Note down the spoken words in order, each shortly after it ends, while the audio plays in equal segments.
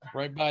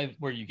right by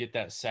where you get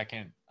that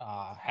second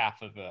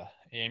half of the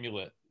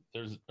amulet,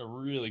 there's a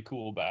really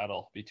cool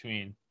battle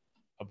between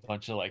a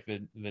bunch of like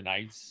the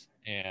knights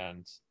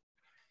and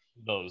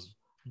those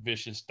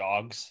vicious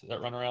dogs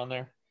that run around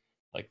there,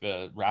 like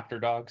the raptor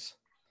dogs.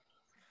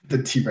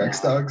 The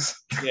T-Rex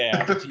dogs.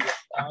 Yeah, the T-Rex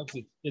dogs.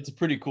 It's a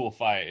pretty cool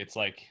fight. It's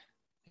like,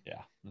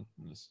 yeah,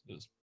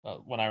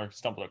 when I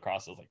stumbled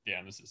across it, I was like,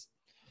 damn, this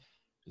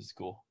is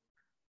cool.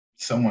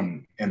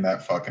 Someone in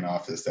that fucking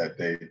office that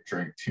day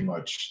drank too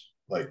much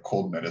like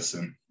cold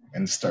medicine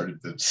and started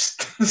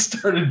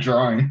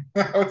drawing.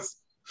 I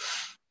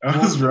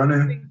was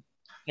running.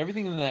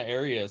 Everything in that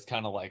area is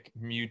kind of like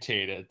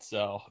mutated,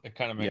 so it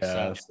kind of makes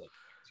sense that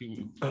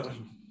two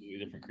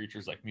completely different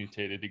creatures like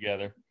mutated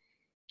together.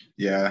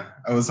 Yeah,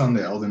 I was on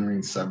the Elden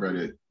Ring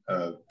subreddit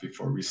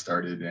before we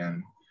started,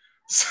 and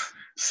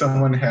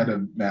someone had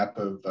a map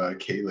of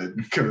Caelid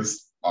and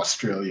goes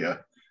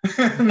Australia.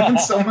 And then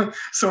someone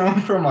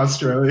from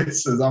Australia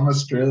says, I'm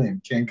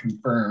Australian, can't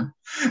confirm.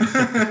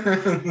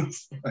 It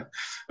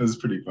was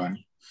pretty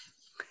funny.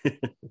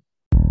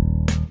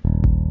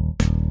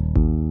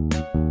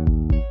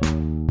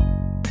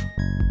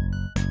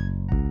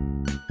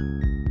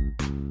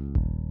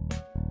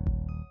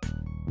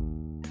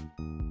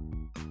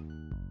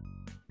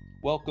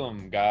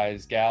 Welcome,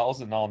 guys,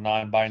 gals, and all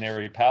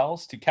non-binary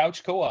pals to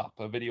Couch Co-op,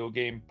 a video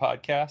game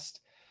podcast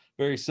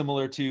very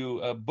similar to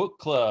a book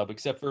club,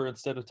 except for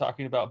instead of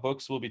talking about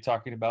books, we'll be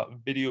talking about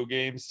video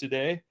games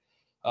today.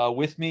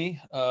 With me,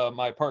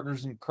 my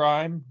partners in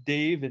crime,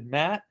 Dave and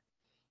Matt.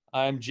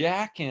 I'm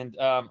Jack, and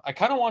I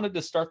kind of wanted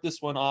to start this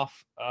one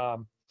off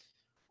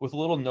with a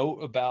little note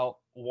about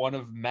one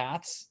of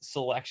Matt's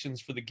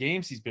selections for the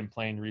games he's been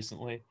playing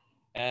recently.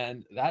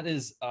 And that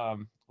is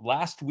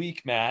last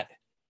week, Matt,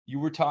 you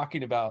were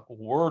talking about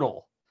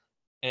Wordle.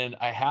 And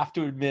I have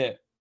to admit,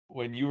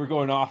 when you were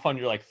going off on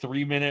your like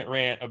 3-minute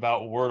rant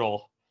about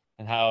Wordle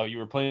and how you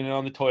were playing it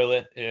on the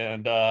toilet,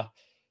 and I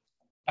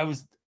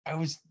was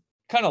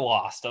kind of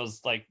lost. I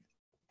was like,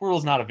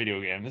 Wordle's not a video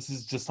game. This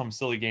is just some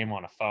silly game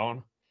on a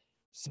phone.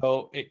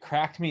 So it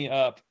cracked me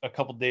up a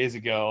couple days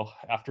ago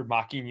after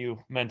mocking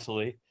you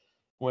mentally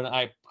when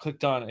I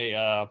clicked on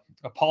a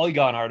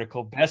Polygon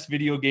article, best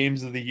video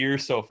games of the year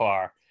so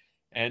far.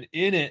 And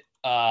in it,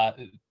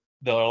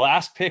 the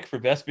last pick for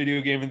best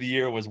video game of the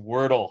year was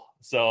Wordle.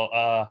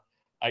 So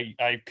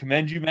I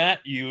commend you, Matt.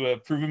 You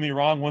have proven me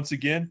wrong once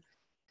again.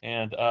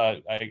 And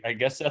I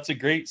guess that's a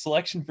great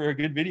selection for a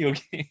good video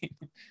game.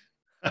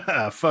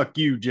 Fuck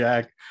you,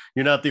 Jack.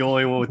 You're not the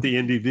only one with the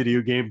indie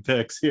video game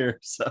picks here.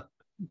 So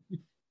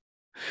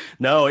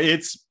no,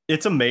 it's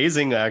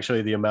amazing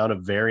actually the amount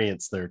of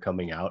variants that are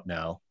coming out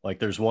now. Like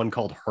there's one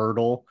called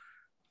Hurdle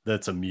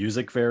that's a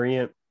music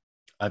variant.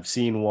 I've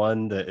seen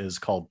one that is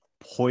called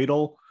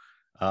Poidle,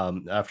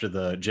 after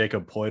the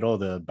Jacob Poidle,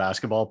 the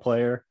basketball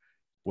player,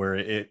 where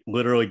it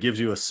literally gives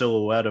you a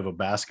silhouette of a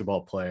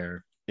basketball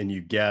player and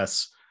you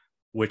guess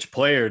which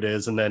player it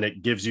is, and then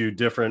it gives you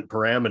different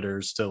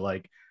parameters to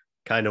like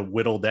kind of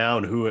whittle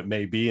down who it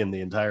may be in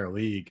the entire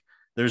league.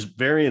 There's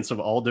variants of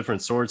all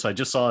different sorts. I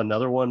just saw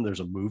another one. There's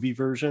a movie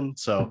version.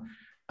 So,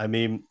 I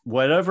mean,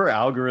 whatever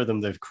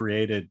algorithm they've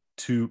created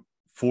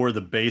for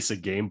the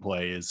basic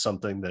gameplay is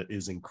something that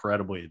is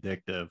incredibly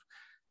addictive,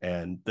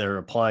 and they're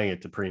applying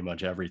it to pretty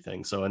much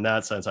everything. So in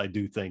that sense, I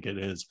do think it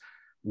is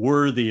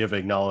worthy of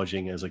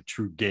acknowledging as a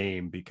true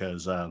game,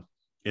 because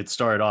it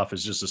started off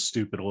as just a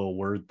stupid little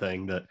word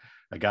thing that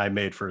a guy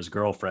made for his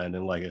girlfriend.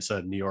 And like I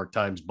said, New York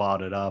Times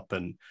bought it up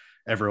and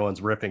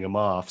everyone's ripping him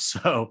off.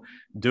 So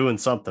doing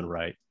something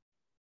right.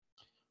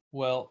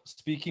 Well,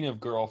 speaking of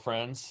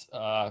girlfriends,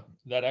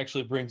 that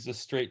actually brings us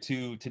straight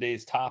to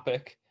today's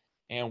topic.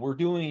 And we're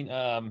kind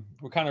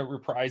of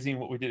reprising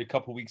what we did a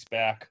couple weeks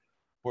back,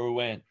 where we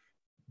went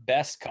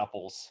best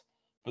couples,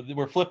 but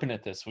we're flipping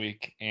it this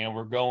week and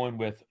we're going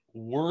with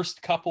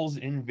worst couples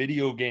in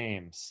video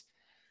games.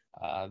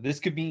 This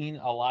could mean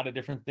a lot of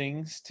different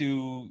things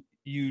to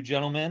you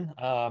gentlemen.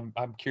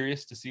 I'm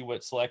curious to see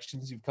what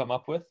selections you've come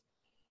up with.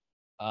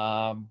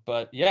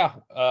 But yeah,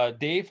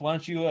 Dave, why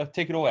don't you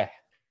take it away?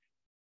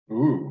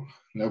 Ooh,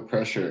 no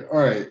pressure. All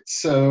right,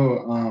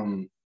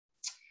 so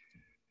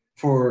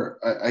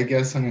I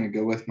guess I'm going to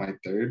go with my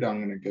third.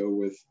 I'm going to go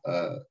with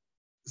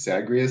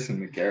Zagreus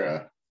and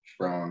Megara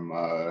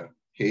from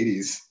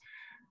Hades.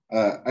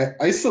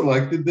 I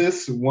selected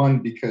this one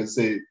because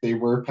they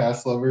were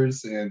past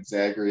lovers, and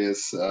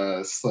Zagreus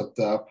slipped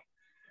up,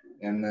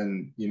 and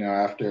then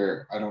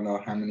after I don't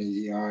know how many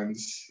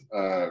eons,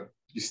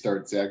 you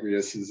start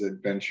Zagreus's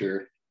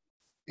adventure,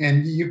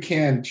 and you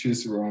can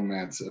choose to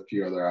romance a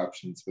few other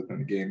options within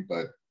the game,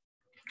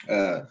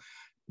 but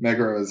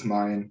Megara is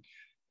mine,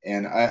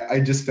 and I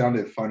just found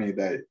it funny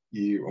that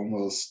you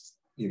almost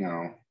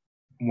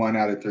 1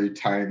 out of 3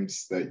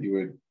 times that you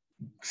would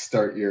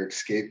start your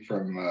escape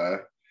from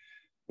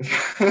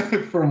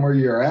from where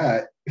you're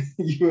at,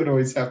 you would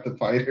always have to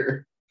fight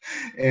her.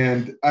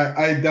 And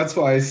I that's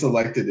why I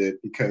selected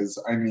it,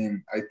 because I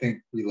mean, I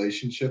think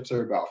relationships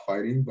are about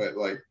fighting, but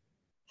like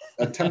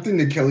attempting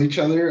to kill each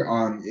other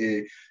on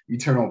a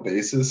eternal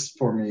basis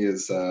for me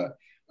is a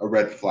a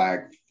red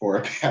flag for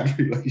a bad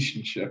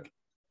relationship.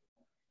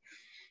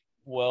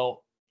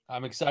 Well,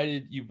 I'm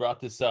excited you brought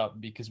this up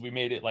because we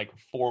made it like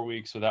 4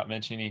 weeks without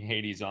mentioning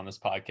Hades on this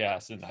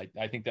podcast, and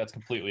I think that's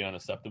completely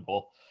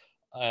unacceptable.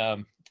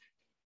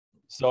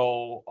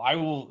 So I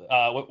will.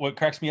 What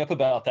cracks me up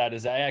about that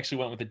is I actually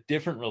went with a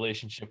different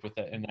relationship with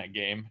it in that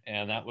game,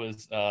 and that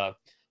was well,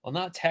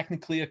 not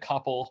technically a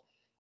couple.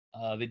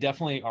 They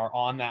definitely are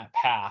on that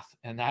path,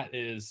 and that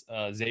is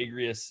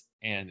Zagreus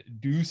and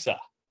Dusa.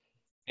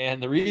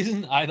 And the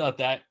reason I thought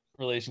that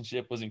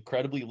relationship was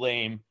incredibly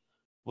lame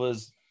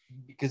was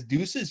because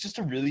Dusa is just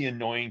a really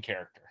annoying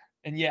character.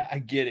 And yeah, I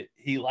get it.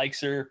 He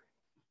likes her,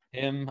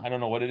 him, I don't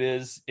know what it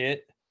is,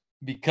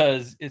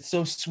 because it's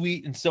so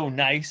sweet and so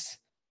nice.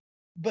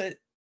 But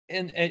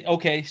and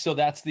okay, so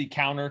that's the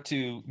counter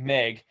to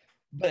Meg,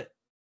 but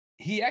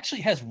he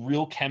actually has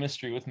real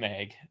chemistry with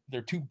Meg.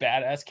 They're two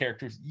badass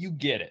characters. You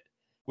get it.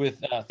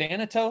 With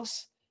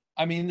Thanatos,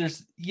 I mean,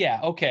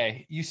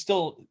 okay. You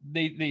still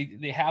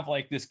they have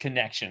like this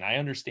connection. I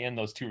understand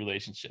those two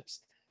relationships.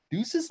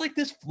 Deuce is like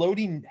this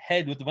floating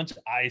head with a bunch of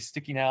eyes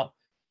sticking out.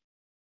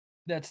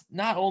 That's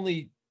not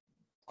only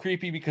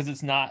creepy because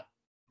it's not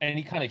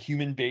any kind of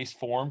human-based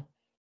form,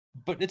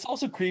 but it's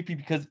also creepy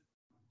because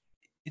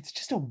it's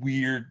just a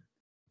weird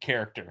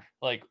character.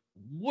 Like,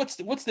 what's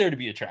there to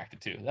be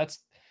attracted to?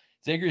 That's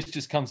Zagreus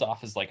just comes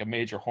off as like a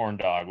major horn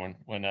dog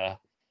when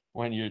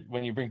you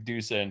bring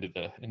Dusa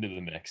into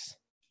the mix.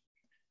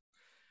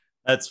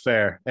 That's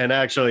fair. And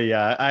actually,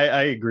 yeah,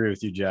 I agree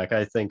with you, Jack.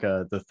 I think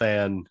the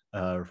Than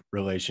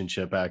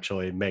relationship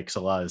actually makes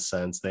a lot of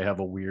sense. They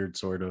have a weird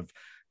sort of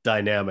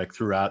dynamic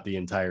throughout the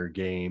entire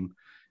game.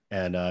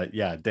 And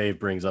yeah, Dave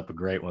brings up a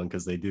great one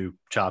because they do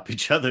chop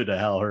each other to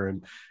hell.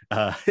 And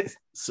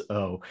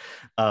so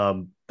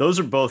those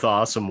are both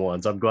awesome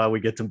ones. I'm glad we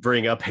get to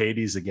bring up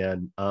Hades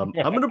again. I'm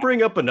going to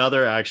bring up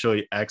another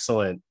actually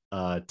excellent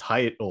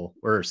title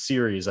or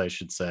series, I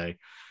should say.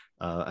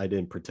 I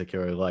didn't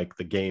particularly like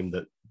the game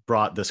that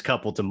brought this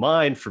couple to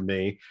mind for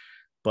me,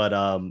 but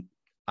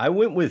I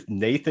went with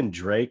Nathan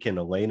Drake and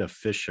Elena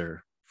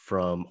Fisher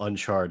from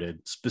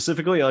Uncharted,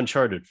 specifically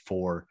Uncharted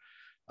 4.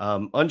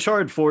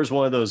 Uncharted 4 is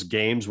one of those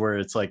games where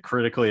it's like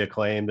critically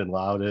acclaimed and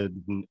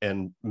lauded,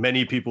 and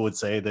many people would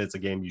say that it's a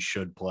game you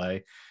should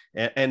play.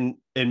 And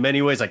in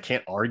many ways, I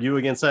can't argue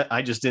against that.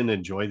 I just didn't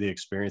enjoy the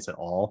experience at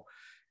all.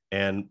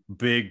 And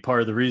big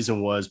part of the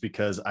reason was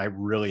because I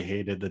really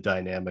hated the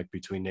dynamic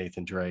between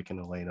Nathan Drake and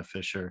Elena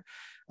Fisher.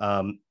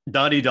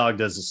 Naughty Dog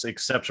does this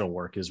exceptional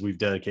work as we've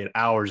dedicated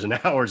hours and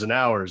hours and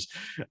hours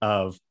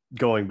of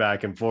going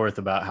back and forth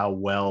about how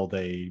well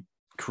they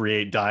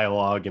create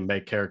dialogue and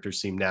make characters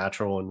seem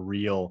natural and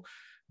real.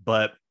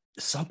 But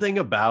something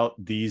about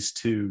these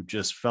two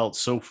just felt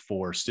so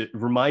forced. It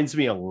reminds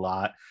me a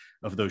lot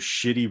of those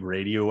shitty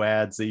radio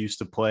ads they used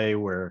to play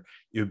where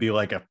it would be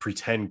like a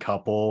pretend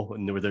couple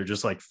and where they're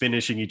just like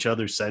finishing each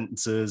other's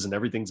sentences and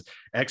everything's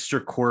extra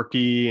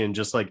quirky and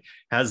just like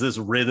has this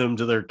rhythm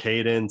to their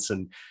cadence.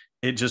 And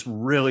it just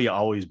really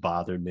always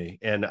bothered me.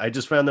 And I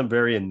just found them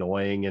very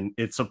annoying. And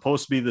it's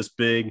supposed to be this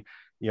big,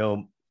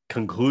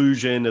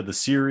 conclusion of the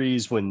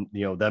series when,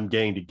 them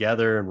getting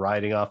together and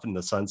riding off in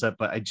the sunset,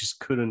 but I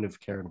just couldn't have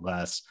cared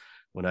less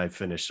when I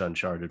finished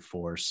Uncharted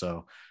 4.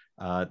 So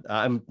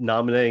I'm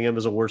nominating him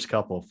as a worst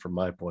couple from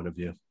my point of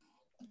view.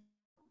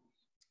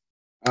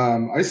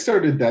 I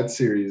started that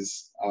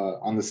series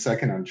on the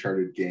second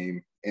Uncharted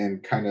game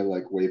and kind of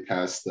like way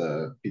past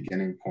the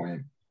beginning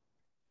point.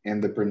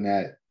 And the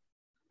brunette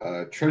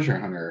treasure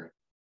hunter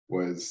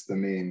was the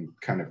main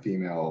kind of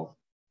female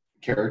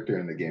character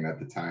in the game at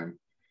the time.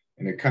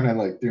 And it kind of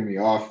like threw me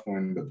off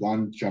when the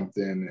blonde jumped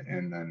in.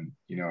 And then,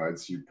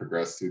 as you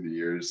progress through the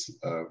years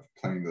of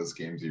playing those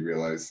games, you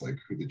realize like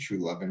who the true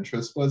love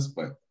interest was.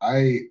 But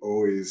I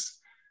always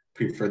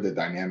preferred the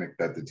dynamic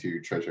that the two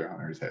treasure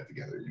hunters had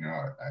together.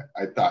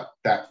 I thought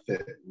that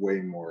fit way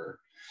more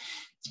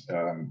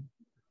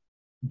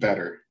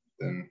better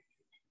than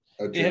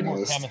a journalist. They had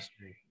more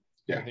chemistry.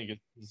 Yeah. I think it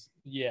was,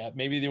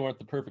 maybe they weren't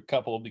the perfect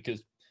couple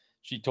because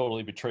she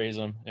totally betrays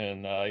him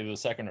in either the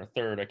second or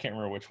third. I can't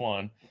remember which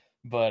one.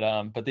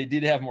 But they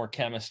did have more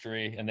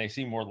chemistry and they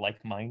seem more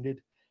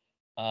like-minded.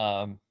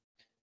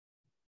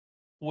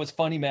 What's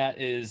funny, Matt,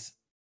 is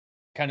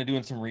kind of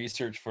doing some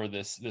research for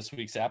this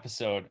week's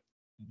episode.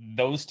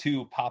 Those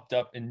two popped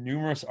up in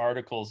numerous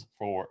articles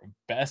for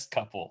best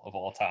couple of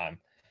all time.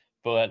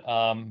 But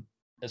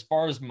as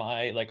far as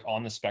my like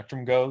on the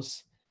spectrum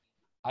goes,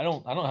 I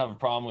don't have a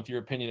problem with your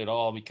opinion at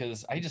all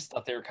because I just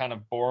thought they were kind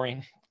of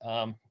boring.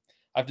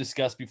 I've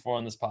discussed before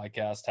on this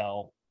podcast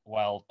how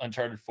while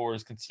Uncharted 4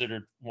 is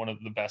considered one of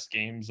the best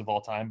games of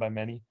all time by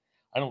many,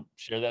 I don't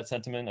share that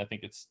sentiment. I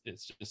think it's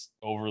just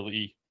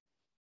overly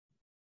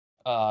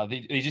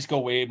they just go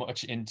way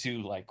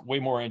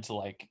more into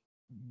like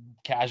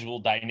casual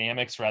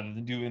dynamics rather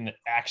than doing the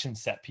action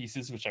set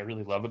pieces, which I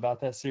really love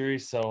about that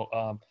series.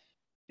 So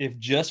if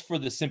just for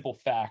the simple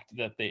fact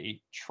that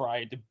they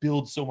tried to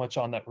build so much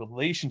on that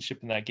relationship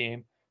in that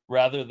game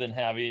rather than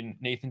having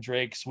Nathan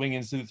Drake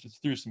swinging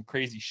through some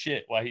crazy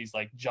shit while he's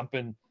like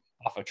jumping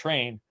off a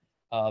train,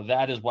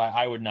 That is why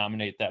I would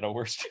nominate that a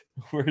worst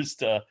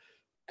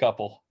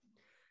couple.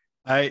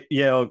 I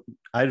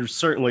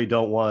certainly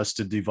don't want us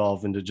to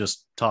devolve into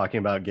just talking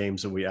about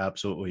games that we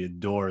absolutely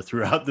adore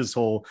throughout this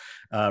whole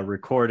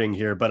recording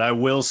here. But I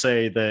will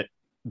say that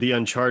the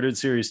Uncharted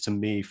series to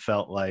me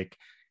felt like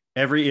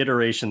every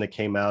iteration that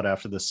came out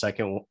after the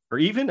second one, or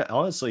even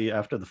honestly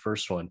after the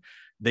first one,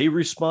 they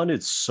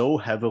responded so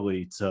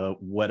heavily to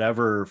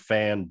whatever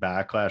fan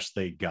backlash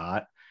they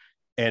got.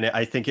 And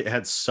I think it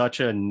had such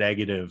a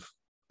negative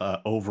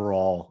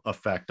overall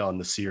effect on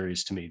the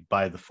series to me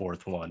by the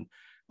fourth one.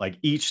 Like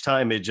each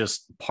time it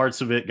just parts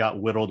of it got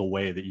whittled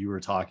away that you were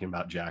talking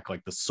about, Jack.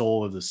 Like the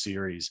soul of the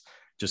series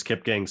just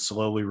kept getting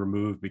slowly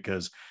removed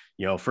because,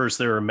 first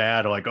they were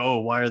mad, like,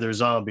 oh, why are there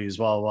zombies?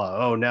 Blah,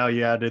 blah. Oh, now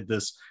you added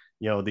this,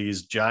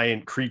 these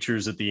giant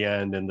creatures at the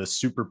end and the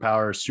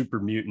superpower, super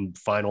mutant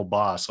final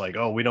boss. Like,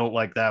 oh, we don't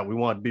like that. We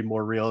want to be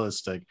more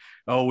realistic.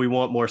 Oh, we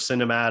want more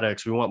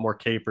cinematics. We want more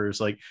capers.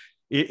 Like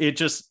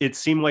it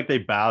seemed like they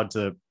bowed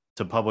to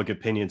public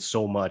opinion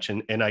so much.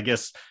 And I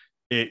guess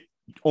it,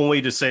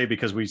 only to say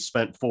because we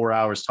spent 4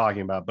 hours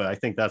talking about, but I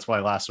think that's why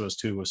Last of Us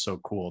 2 was so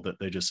cool, that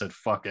they just said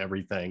fuck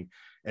everything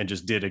and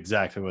just did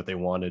exactly what they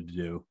wanted to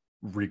do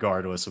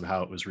regardless of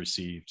how it was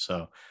received.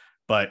 So,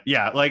 but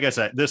yeah, like I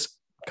said, this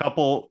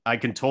couple, I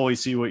can totally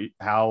see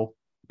how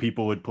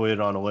people would put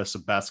it on a list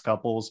of best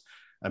couples.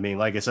 I mean,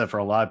 like I said, for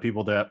a lot of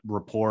people that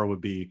rapport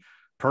would be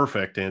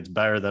perfect and it's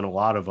better than a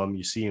lot of them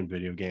you see in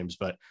video games.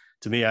 But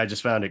to me, I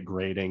just found it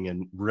grating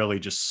and really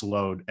just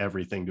slowed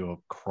everything to a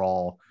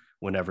crawl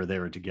whenever they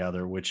were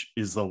together, which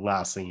is the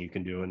last thing you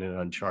can do in an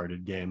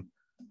Uncharted game.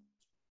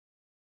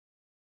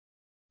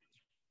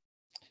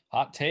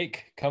 Hot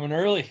take coming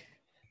early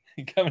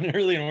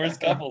in worst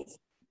couples,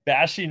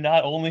 bashing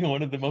not only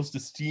one of the most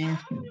esteemed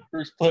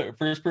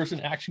first person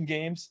action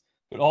games,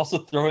 but also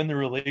throwing the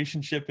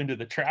relationship into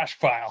the trash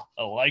pile.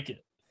 I like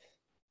it.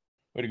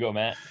 Way to go,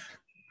 Matt.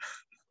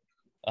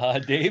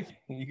 Dave,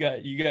 you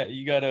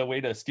got a way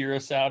to steer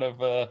us out of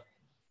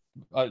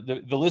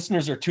the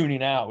listeners are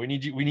tuning out. We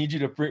need you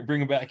to bring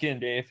them back in,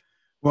 Dave.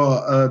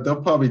 Well,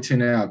 they'll probably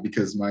tune out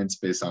because mine's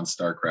based on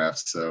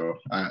StarCraft. So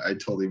I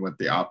totally went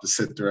the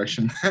opposite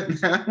direction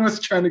that Matt was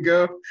trying to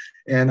go.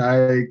 And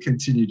I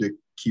continue to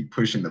keep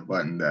pushing the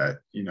button that,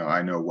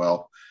 I know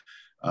well.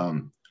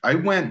 I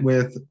went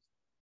with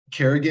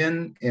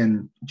Kerrigan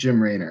and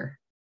Jim Raynor,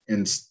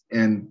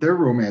 and their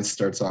romance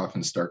starts off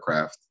in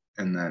StarCraft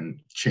and then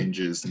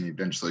changes and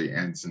eventually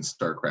ends in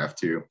StarCraft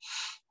 2.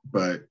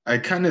 But I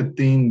kind of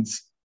themed,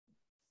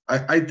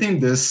 I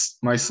think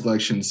my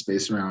selection is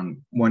based around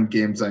one,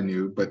 games I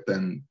knew, but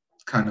then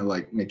kind of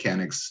like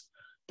mechanics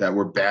that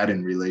were bad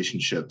in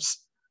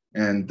relationships.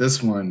 And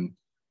this one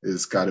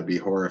is got to be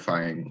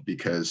horrifying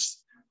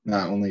because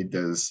not only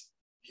does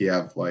he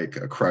have like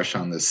a crush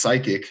on this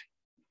psychic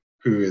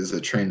who is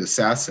a trained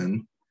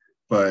assassin,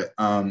 but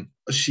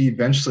she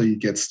eventually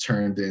gets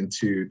turned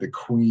into the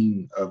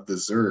queen of the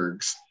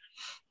Zergs.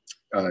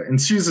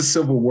 Ensues a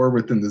civil war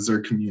within the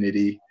Zerg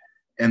community,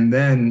 and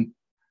then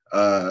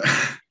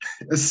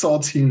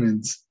assaults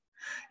humans,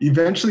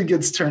 eventually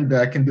gets turned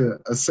back into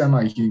a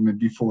semi-human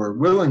before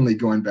willingly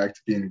going back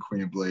to being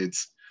Queen of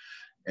Blades.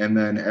 And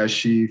then as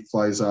she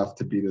flies off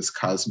to be this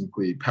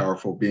cosmically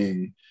powerful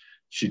being,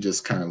 she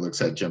just kind of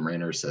looks at Jim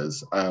Raynor,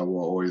 says, I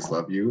will always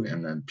love you,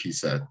 and then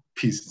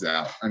pieces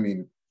out. I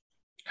mean,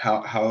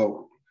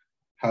 how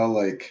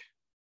like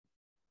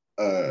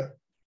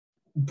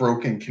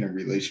broken can a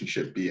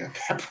relationship be at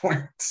that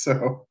point?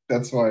 So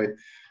that's why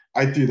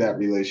I threw that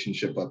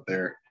relationship up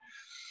there.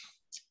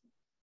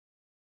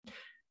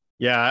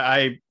 Yeah,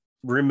 I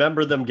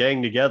remember them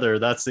getting together.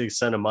 That's the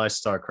extent of my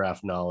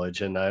StarCraft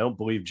knowledge, and I don't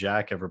believe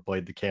Jack ever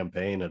played the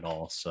campaign at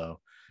all. So,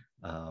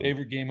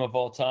 favorite game of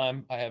all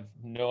time? I have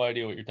no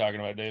idea what you're talking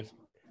about, Dave.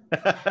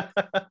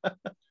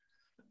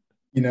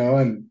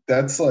 And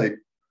that's like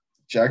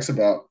Jack's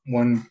about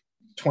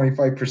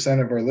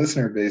 25% of our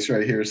listener base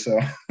right here. So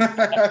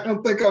I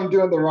don't think I'm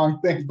doing the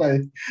wrong thing by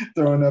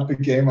throwing up a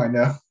game I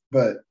know.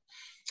 But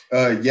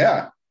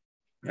yeah,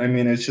 I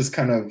mean, it's just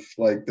kind of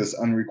like this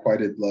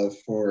unrequited love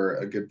for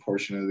a good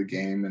portion of the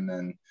game. And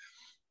then,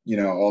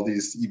 all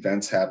these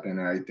events happen.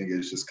 And I think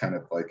it's just kind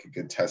of like a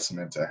good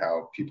testament to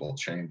how people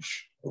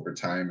change over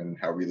time and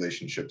how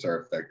relationships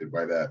are affected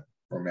by that,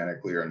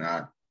 romantically or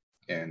not.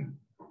 And,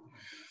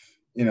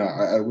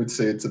 I would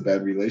say it's a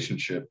bad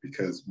relationship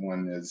because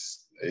one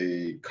is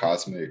a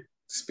cosmic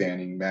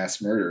spanning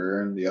mass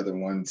murderer and the other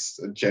one's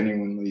a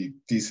genuinely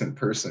decent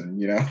person,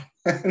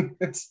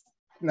 It's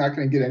not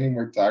going to get any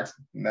more toxic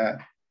than that.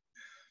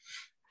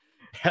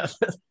 Yeah,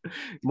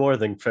 more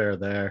than fair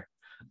there.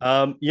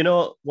 Why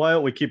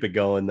don't we keep it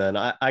going then?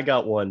 I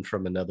got one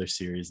from another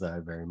series that I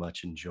very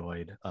much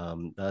enjoyed.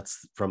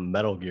 That's from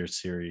Metal Gear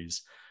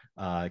series.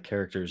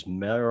 Characters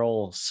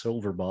Meryl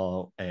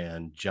Silverball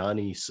and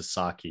Johnny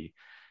Sasaki.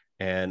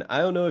 And I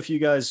don't know if you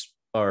guys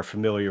are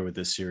familiar with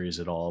this series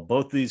at all.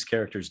 Both of these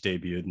characters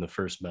debuted in the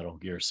first Metal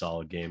Gear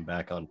Solid game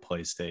back on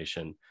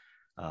PlayStation.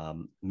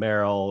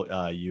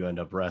 Meryl, you end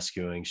up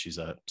rescuing. She's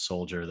a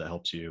soldier that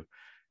helps you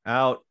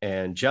out.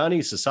 And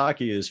Johnny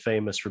Sasaki is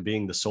famous for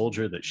being the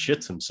soldier that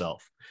shits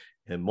himself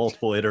in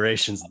multiple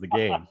iterations of the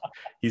game.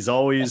 He's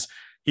always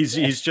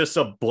he's just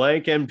a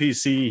blank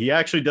NPC. He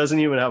actually doesn't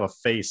even have a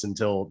face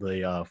until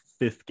the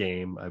fifth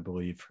game, I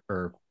believe,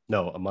 or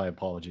no, my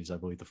apologies, I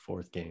believe the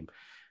fourth game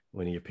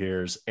when he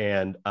appears.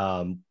 And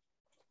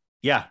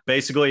yeah,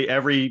 basically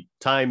every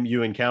time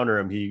you encounter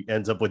him, he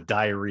ends up with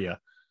diarrhea,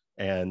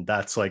 and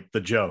that's like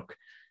the joke.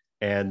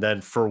 And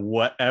then for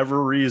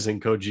whatever reason,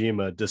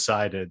 Kojima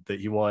decided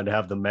that he wanted to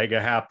have the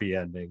mega happy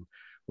ending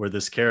where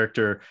this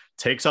character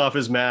takes off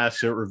his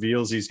mask. It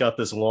reveals he's got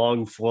this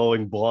long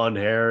flowing blonde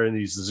hair and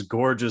he's this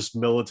gorgeous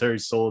military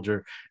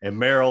soldier. And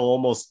Meryl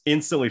almost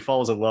instantly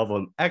falls in love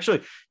with him.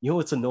 Actually, you know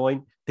what's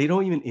annoying? They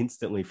don't even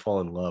instantly fall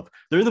in love.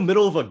 They're in the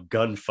middle of a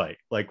gunfight,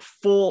 like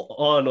full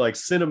on, like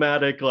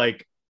cinematic,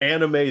 like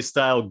anime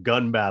style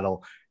gun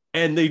battle.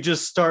 And they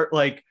just start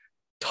like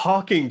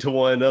talking to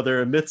one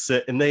another amidst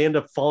it, and they end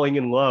up falling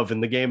in love,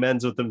 and the game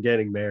ends with them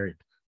getting married.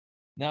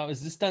 Now,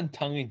 is this done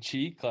tongue in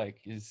cheek?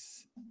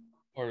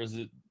 Or is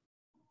it?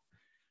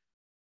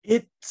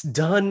 It's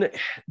done.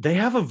 They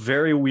have a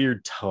very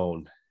weird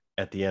tone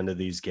at the end of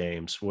these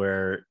games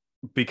where,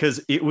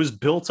 because it was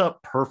built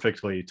up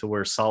perfectly to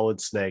where Solid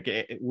Snake,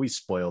 we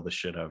spoil the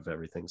shit out of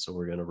everything, so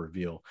we're going to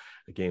reveal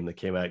a game that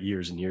came out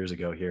years and years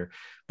ago here,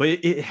 but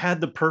it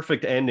had the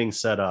perfect ending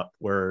set up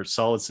where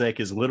Solid Snake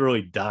is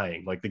literally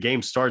dying. Like the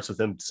game starts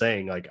with him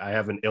saying like, I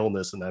have an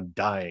illness and I'm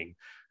dying,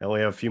 I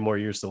only have a few more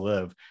years to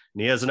live,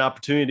 and he has an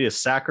opportunity to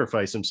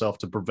sacrifice himself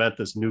to prevent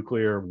this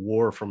nuclear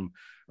war from,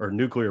 or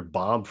nuclear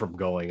bomb from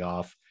going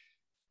off.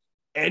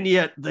 And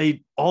yet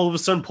they all of a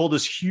sudden pull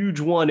this huge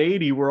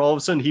 180 where all of a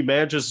sudden he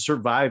manages to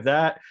survive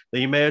that.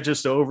 Then he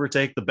manages to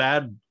overtake the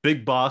bad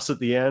big boss at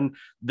the end.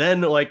 Then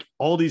like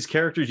all these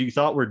characters you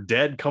thought were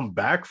dead come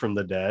back from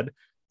the dead.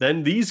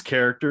 Then these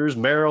characters,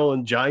 Meryl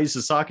and Johnny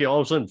Sasaki, all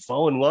of a sudden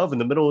fall in love in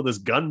the middle of this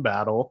gun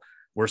battle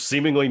where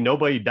seemingly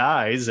nobody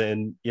dies.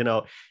 And, you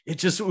know,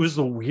 it was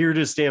the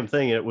weirdest damn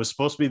thing. It was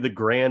supposed to be the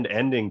grand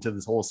ending to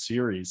this whole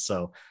series.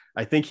 So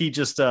I think he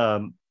just,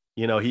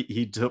 you know,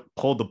 he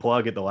pulled the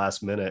plug at the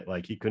last minute.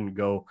 Like he couldn't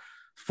go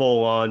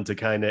full on to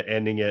kind of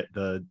ending it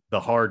the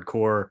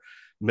hardcore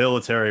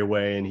military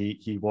way, and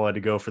he wanted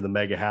to go for the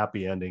mega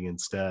happy ending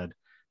instead.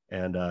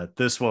 And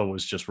this one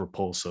was just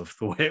repulsive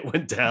the way it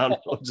went down.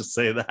 I'll just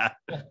say that.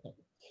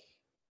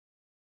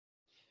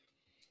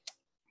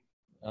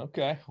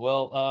 Okay,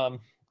 well,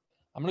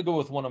 I'm gonna go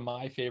with one of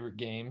my favorite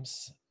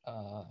games,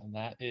 and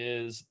that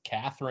is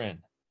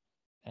Catherine.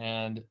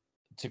 And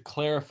to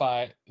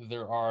clarify,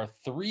 there are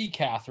 3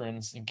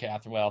 Catherines in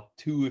Catherine. Well,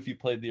 2 if you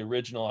played the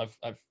original.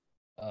 I've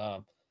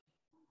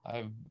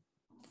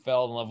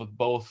fell in love with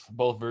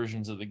both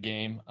versions of the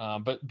game.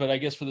 But I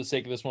guess for the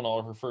sake of this one,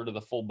 I'll refer to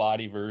the full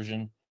body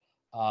version.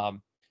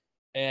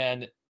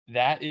 And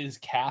that is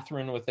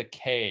Catherine with a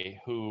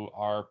K, who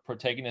our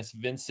protagonist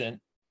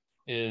Vincent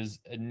is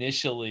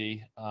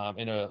initially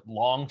in a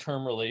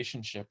long-term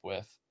relationship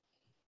with,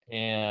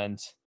 and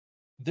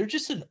they're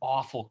just an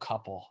awful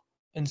couple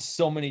in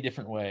so many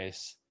different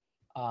ways.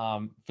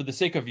 For the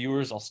sake of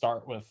viewers, I'll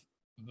start with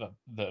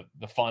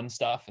the fun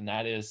stuff, and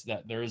that is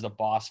that there is a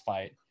boss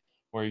fight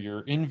where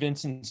you're in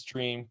Vincent's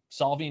dream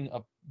solving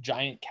a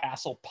giant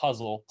castle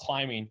puzzle,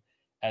 climbing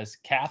as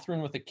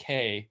Catherine with a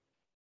K.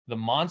 The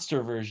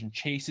monster version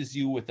chases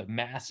you with a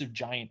massive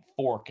giant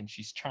fork, and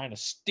she's trying to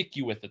stick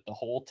you with it the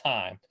whole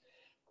time.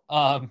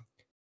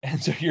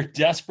 And so you're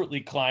desperately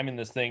climbing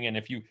this thing, and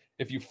if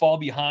you fall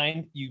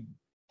behind, you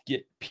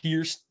get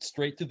pierced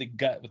straight through the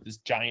gut with this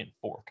giant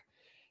fork.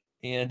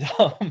 And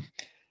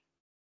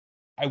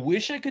I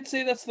wish I could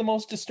say that's the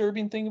most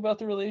disturbing thing about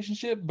the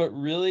relationship, but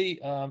really,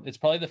 it's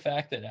probably the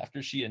fact that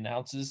after she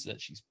announces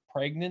that she's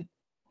pregnant,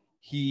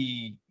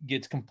 he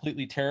gets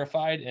completely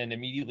terrified and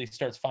immediately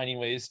starts finding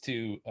ways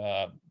to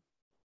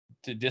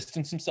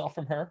distance himself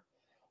from her.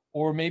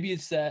 Or maybe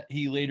it's that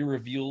she later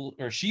reveals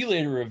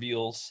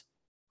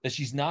that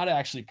she's not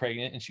actually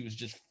pregnant and she was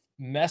just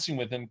messing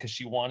with him because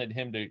she wanted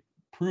him to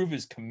prove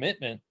his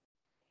commitment.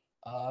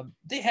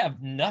 They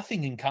have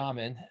nothing in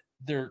common.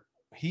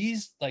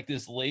 He's like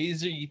this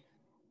lazy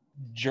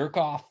jerk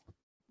off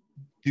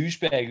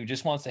douchebag who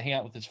just wants to hang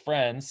out with his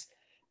friends,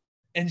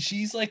 and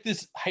she's like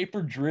this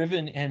hyper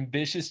driven,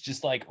 ambitious,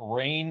 just like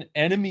Rain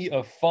enemy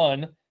of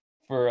fun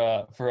for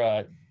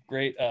a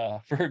great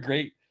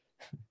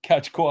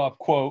couch co-op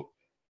quote.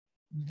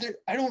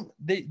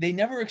 They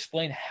never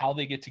explain how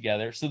they get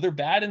together. So they're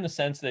bad in the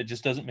sense that it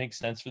just doesn't make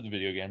sense for the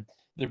video game.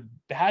 They're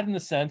bad in the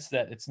sense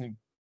that it's a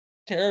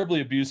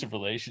terribly abusive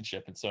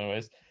relationship in some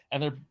ways.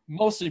 And they're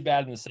mostly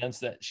bad in the sense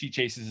that she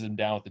chases him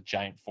down with a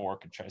giant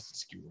fork and tries to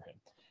skewer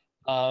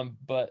him.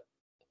 But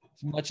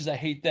as much as I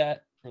hate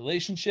that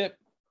relationship,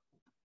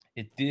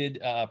 it did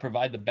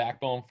provide the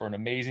backbone for an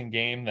amazing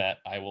game that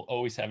I will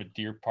always have a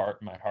dear part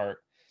in my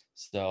heart.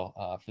 So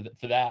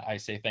for that, I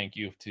say thank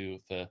you to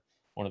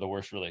one of the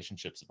worst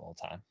relationships of all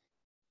time.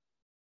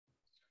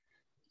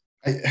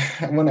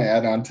 I want to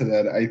add on to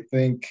that. I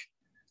think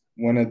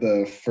one of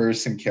the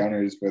first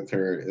encounters with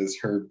her is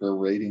her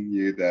berating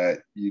you that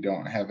you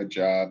don't have a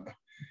job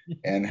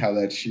and how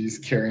that she's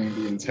carrying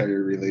the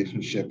entire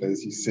relationship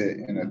as you sit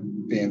in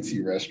a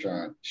fancy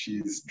restaurant.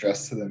 She's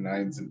dressed to the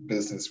nines in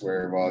business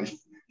wear while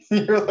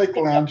you're like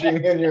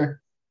lounging in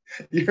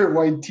your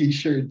white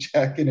t-shirt,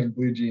 jacket, and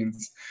blue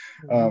jeans.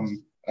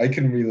 I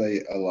can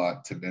relate a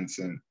lot to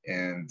Vincent,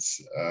 and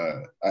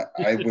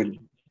I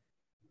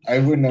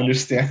wouldn't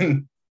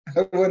understand.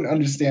 I wouldn't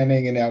understand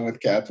hanging out with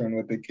Catherine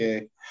with the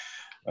K.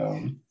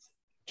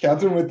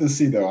 Catherine with the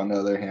C, though, on the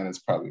other hand, is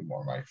probably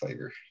more my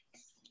flavor.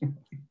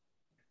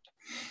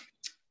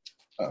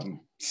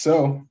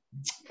 So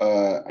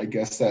I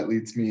guess that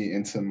leads me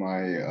into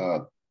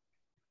my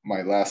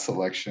last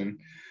selection.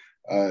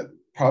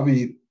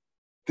 Probably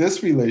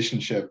this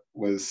relationship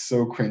was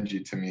so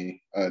cringy to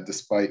me,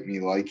 despite me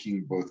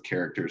liking both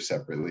characters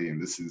separately. And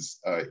this is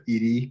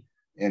EDI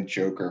and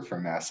Joker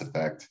from Mass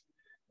Effect.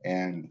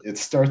 And it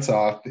starts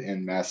off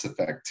in Mass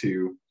Effect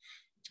 2.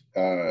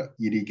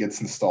 EDI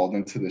gets installed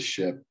into the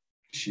ship.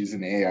 She's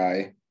an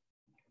AI.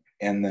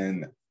 And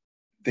then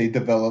they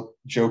develop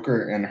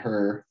Joker and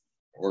her,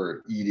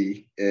 or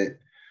EDI. It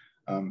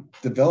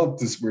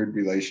developed this weird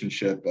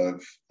relationship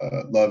of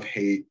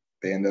love-hate.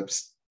 They end up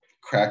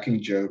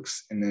cracking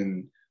jokes. And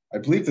then I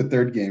believe the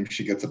third game,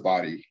 she gets a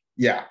body.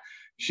 Yeah,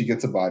 she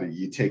gets a body.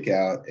 You take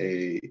out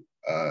a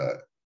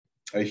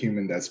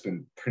human that's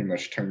been pretty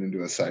much turned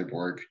into a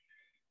cyborg,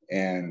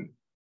 and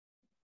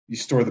you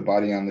store the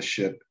body on the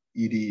ship.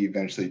 EDI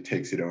eventually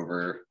takes it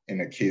over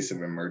in a case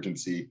of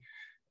emergency,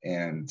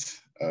 and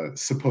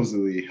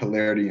supposedly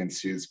hilarity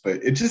ensues.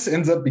 But it just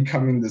ends up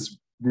becoming this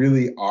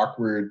really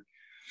awkward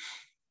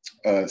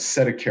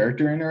set of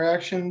character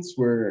interactions,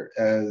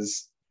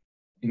 whereas,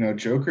 you know,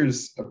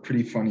 Joker's a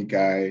pretty funny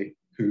guy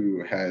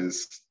who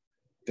has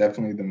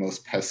definitely the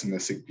most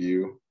pessimistic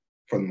view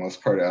for the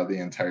most part out of the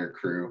entire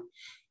crew.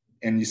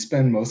 And you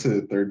spend most of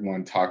the third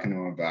one talking to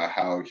him about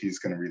how he's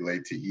going to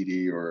relate to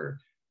EDI or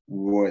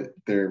what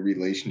their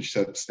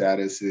relationship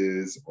status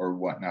is or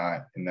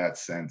whatnot in that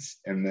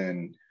sense. And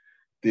then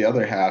the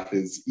other half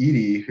is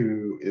EDI,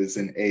 who is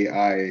an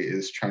AI,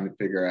 is trying to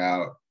figure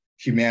out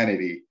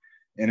humanity.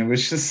 And it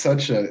was just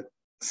such a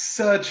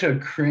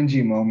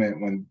cringy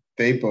moment when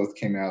they both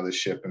came out of the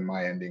ship in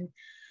my ending.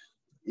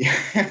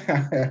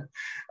 Yeah,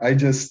 I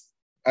just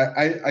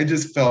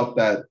felt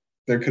that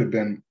there could have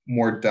been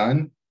more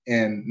done,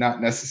 and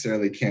not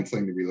necessarily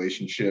canceling the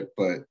relationship,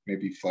 but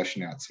maybe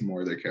fleshing out some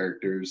more of their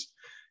characters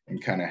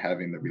and kind of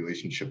having the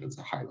relationship as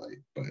a highlight.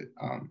 But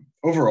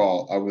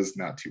overall, I was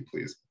not too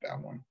pleased with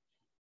that one.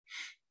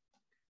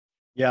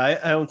 Yeah,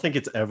 I don't think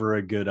it's ever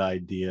a good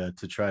idea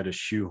to try to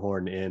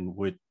shoehorn in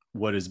with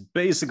what is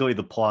basically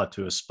the plot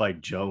to a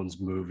Spike Jonze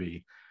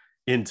movie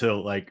into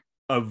like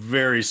a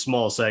very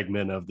small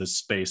segment of the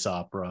space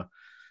opera.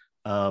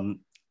 I'm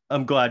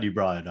glad you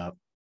brought it up.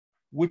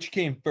 Which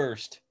came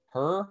first,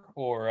 her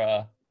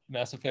or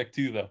Mass Effect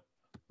 2, though?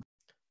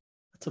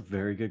 That's a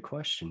very good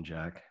question,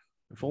 Jack.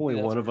 If only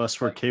one of us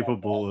were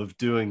capable of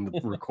doing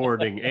the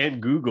recording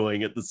and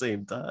Googling at the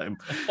same time.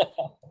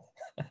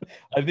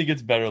 I think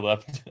it's better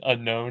left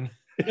unknown.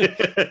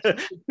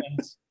 Let's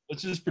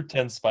just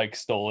pretend Spike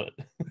stole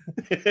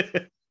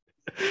it.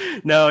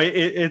 No,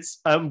 it's.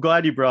 I'm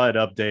glad you brought it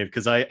up, Dave,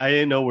 because I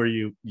didn't know where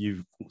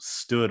you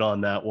stood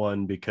on that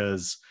one,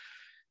 because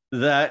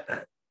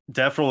that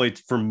definitely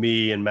for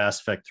me in Mass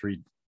Effect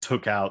 3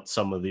 took out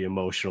some of the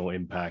emotional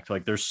impact.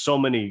 Like there's so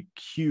many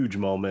huge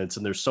moments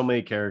and there's so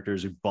many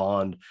characters who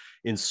bond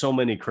in so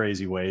many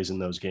crazy ways in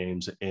those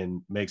games,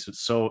 and makes it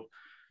so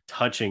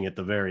touching at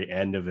the very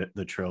end of it,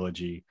 the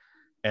trilogy.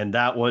 And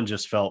that one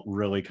just felt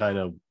really kind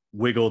of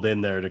wiggled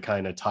in there to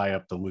kind of tie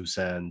up the loose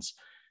ends.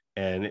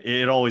 And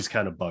it always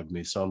kind of bugged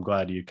me. So I'm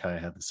glad you kind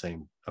of had the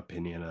same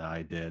opinion that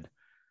I did.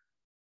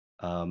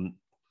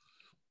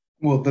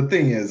 Well, the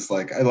thing is,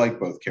 like, I like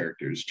both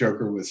characters.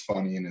 Joker was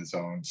funny in his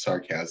own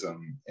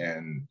sarcasm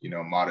and, you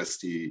know,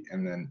 modesty.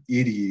 And then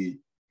EDI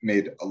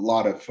made a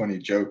lot of funny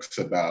jokes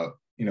about,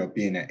 you know,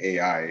 being an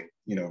AI,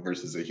 you know,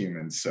 versus a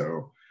human.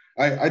 So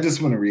I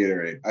just want to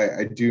reiterate,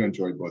 I do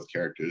enjoy both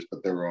characters,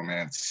 but their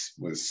romance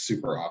was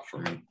super off for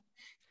me.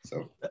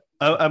 So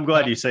I'm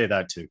glad you say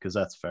that too, because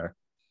that's fair.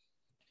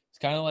 It's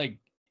kind of like,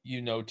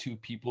 you know, two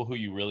people who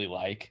you really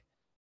like,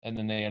 and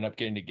then they end up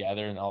getting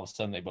together and all of a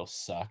sudden they both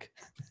suck.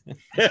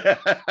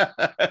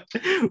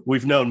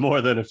 We've known more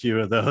than a few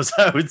of those,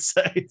 I would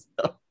say.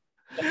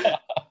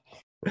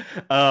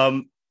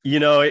 You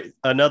know,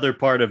 another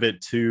part of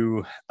it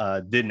too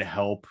didn't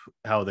help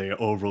how they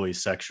overly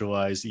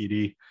sexualized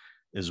EDI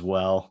as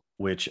well,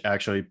 which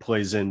actually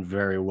plays in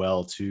very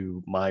well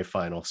to my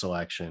final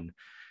selection,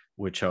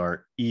 which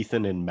are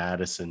Ethan and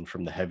Madison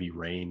from the Heavy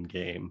Rain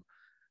game.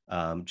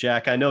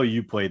 Jack, I know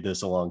you played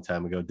this a long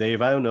time ago.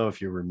 Dave, I don't know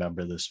if you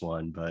remember this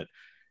one, but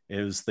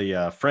it was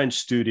the French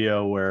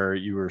studio where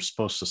you were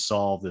supposed to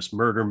solve this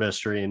murder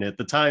mystery. And at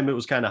the time, it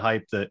was kind of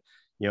hyped that,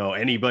 you know,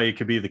 anybody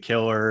could be the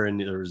killer. And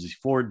there was these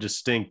 4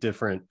 distinct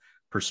different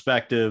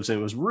perspectives. And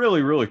it was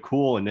really, really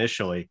cool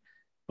initially.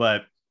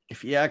 But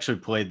if you actually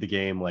played the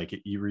game, like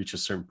you reach a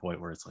certain point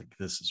where it's like,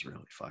 this is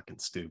really fucking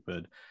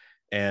stupid.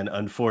 And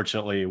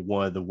unfortunately,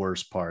 one of the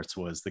worst parts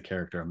was the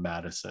character of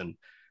Madison,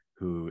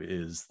 who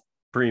is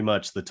pretty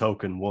much the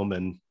token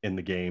woman in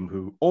the game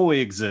who only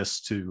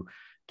exists to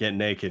get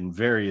naked in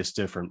various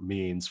different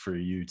means for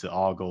you to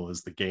ogle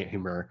as the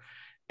gamer.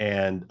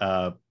 And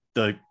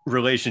the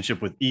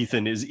relationship with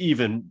Ethan is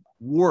even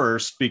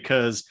worse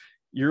because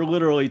you're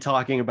literally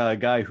talking about a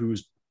guy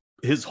who's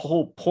his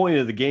whole point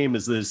of the game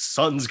is that his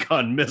son's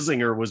gone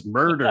missing or was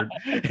murdered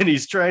and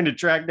he's trying to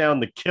track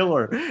down the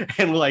killer.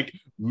 And like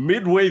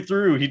midway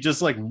through, he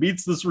just like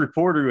meets this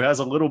reporter who has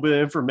a little bit of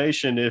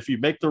information. If you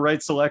make the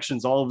right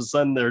selections, all of a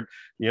sudden they're,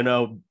 you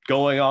know,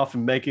 going off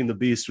and making the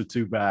beast with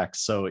two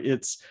backs. So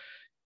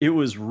it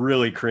was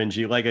really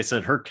cringy. Like I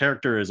said, her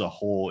character as a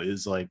whole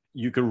is like,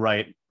 you can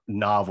write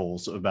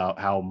novels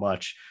about how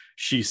much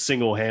she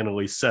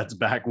single-handedly sets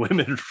back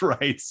women's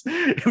rights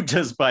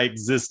just by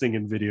existing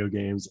in video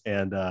games.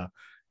 And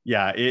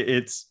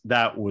it's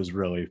that was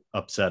really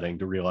upsetting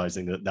to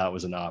realizing that that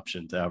was an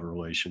option to have a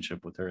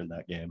relationship with her in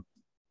that game.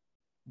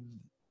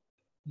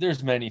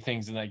 There's many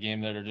things in that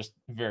game that are just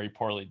very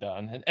poorly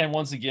done. And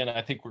once again,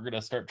 I think we're going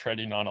to start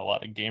treading on a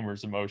lot of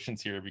gamers'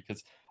 emotions here,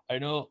 because I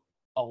know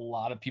a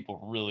lot of people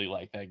really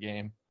like that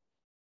game.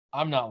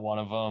 I'm not one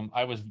of them.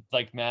 I was,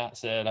 like Matt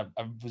said, I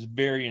was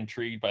very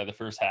intrigued by the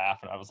first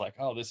half, and I was like,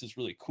 oh, this is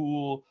really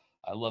cool.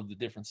 I love the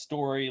different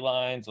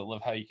storylines. I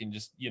love how you can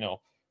just, you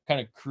know, kind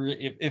of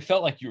create. It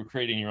felt like you were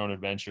creating your own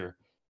adventure.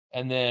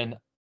 And then,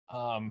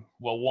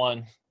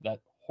 one, that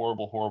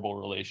horrible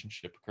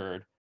relationship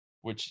occurred,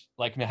 which,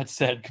 like Matt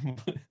said,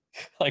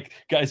 like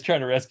guys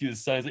trying to rescue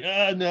his son. He's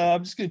like, no,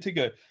 I'm just gonna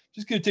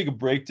take a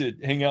break to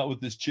hang out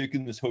with this chick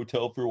in this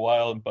hotel for a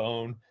while and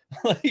bone.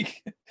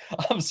 Like,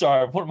 I'm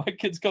sorry, if one of my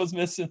kids goes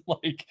missing,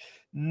 like,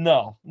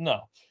 no.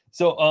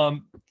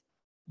 So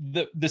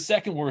the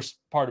second worst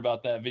part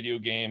about that video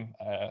game,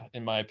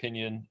 in my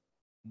opinion,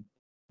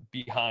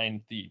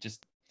 behind the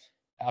just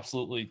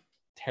absolutely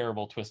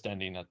terrible twist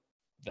ending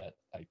that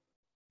I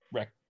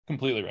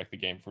completely wrecked the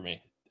game for me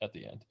at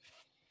the end.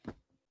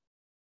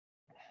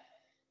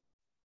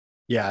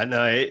 Yeah,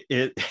 no,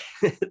 it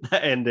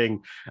the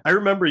ending. I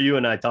remember you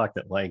and I talked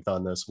at length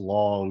on this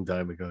long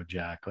time ago,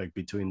 Jack, like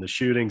between the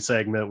shooting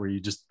segment where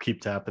you just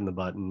keep tapping the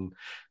button,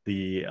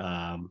 the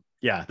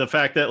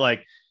fact that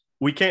like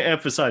we can't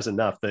emphasize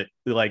enough that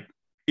like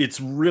it's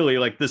really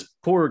like this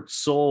poor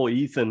soul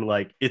Ethan,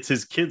 like it's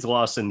his kid's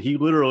loss, and he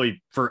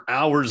literally for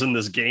hours in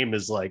this game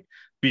is like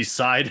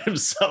beside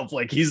himself,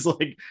 like he's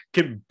like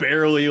can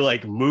barely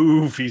like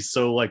move, he's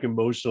so like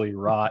emotionally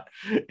wrought.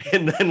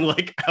 And then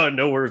like out of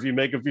nowhere, if you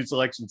make a few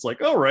selections,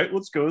 like all right,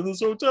 let's go to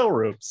this hotel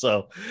room.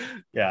 So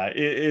yeah,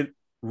 it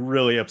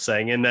really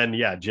upsetting. And then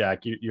yeah,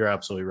 Jack, you're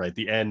absolutely right,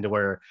 the end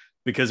where,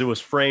 because it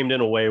was framed in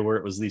a way where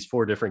it was these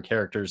four different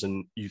characters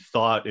and you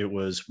thought it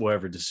was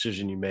whatever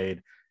decision you made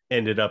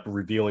ended up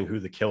revealing who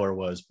the killer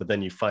was, but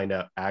then you find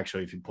out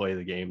actually if you play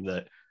the game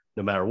that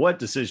no matter what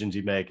decisions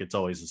you make, it's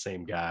always the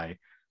same guy.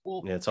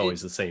 Well, it's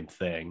always the same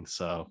thing.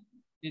 So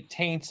it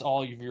taints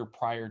all of your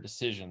prior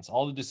decisions.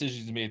 All the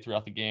decisions you made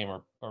throughout the game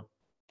are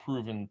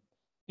proven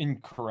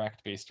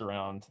incorrect based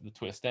around the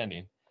twist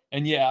ending.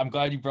 And yeah, I'm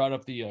glad you brought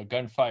up the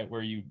gunfight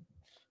where you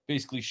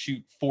basically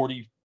shoot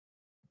 40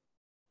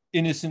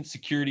 innocent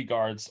security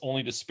guards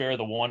only to spare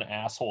the one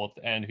asshole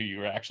at the end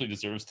who actually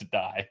deserves to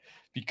die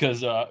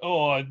because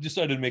I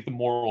decided to make the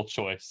moral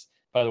choice.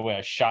 By the way,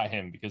 I shot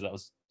him because that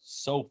was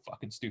so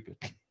fucking stupid.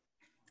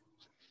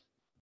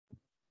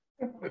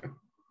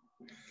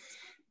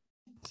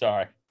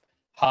 Sorry.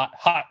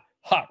 Hot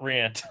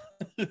rant.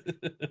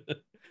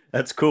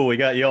 That's cool. We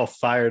got you all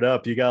fired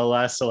up. You got a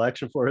last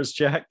selection for us,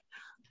 Jack?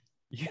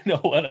 You know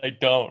what? I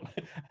don't.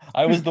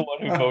 I was the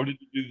one who voted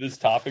to do this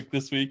topic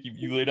this week.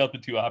 You laid out the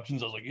two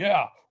options. I was like,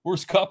 yeah,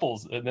 worst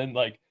couples. And then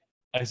like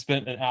I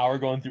spent an hour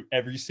going through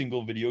every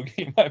single video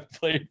game I've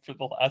played for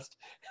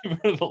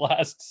the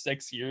last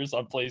 6 years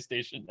on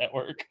PlayStation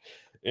Network.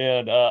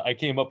 And I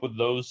came up with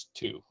those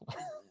two.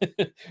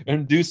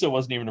 And Dusa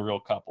wasn't even a real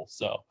couple.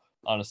 So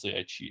honestly,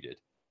 I cheated.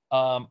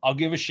 I'll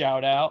give a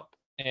shout out,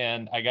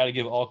 and I got to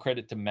give all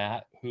credit to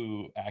Matt,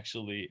 who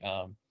actually,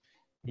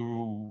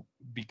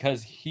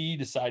 because he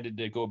decided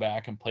to go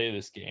back and play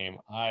this game,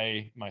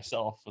 I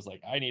myself was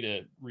like, I need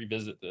to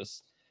revisit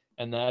this.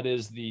 And that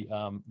is the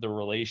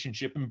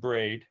relationship in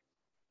Braid.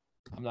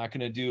 I'm not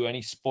going to do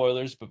any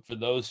spoilers, but for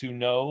those who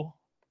know,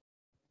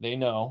 they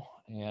know.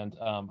 And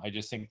I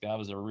just think that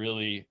was a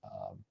really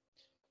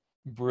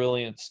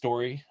brilliant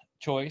story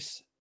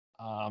choice,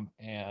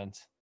 and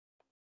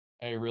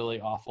a really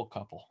awful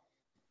couple,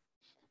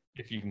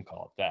 if you can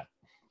call it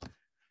that.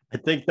 I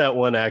think that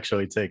one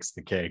actually takes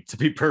the cake, to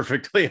be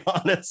perfectly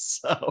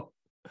honest. So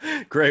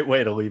great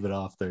way to leave it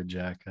off there,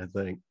 Jack, I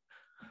think.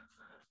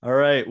 All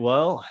right,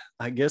 well,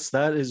 I guess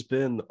that has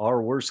been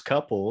our worst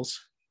couples.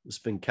 It's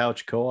been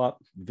Couch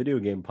Co-op Video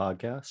Game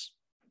Podcast.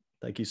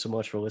 Thank you so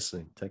much for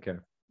listening. Take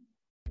care.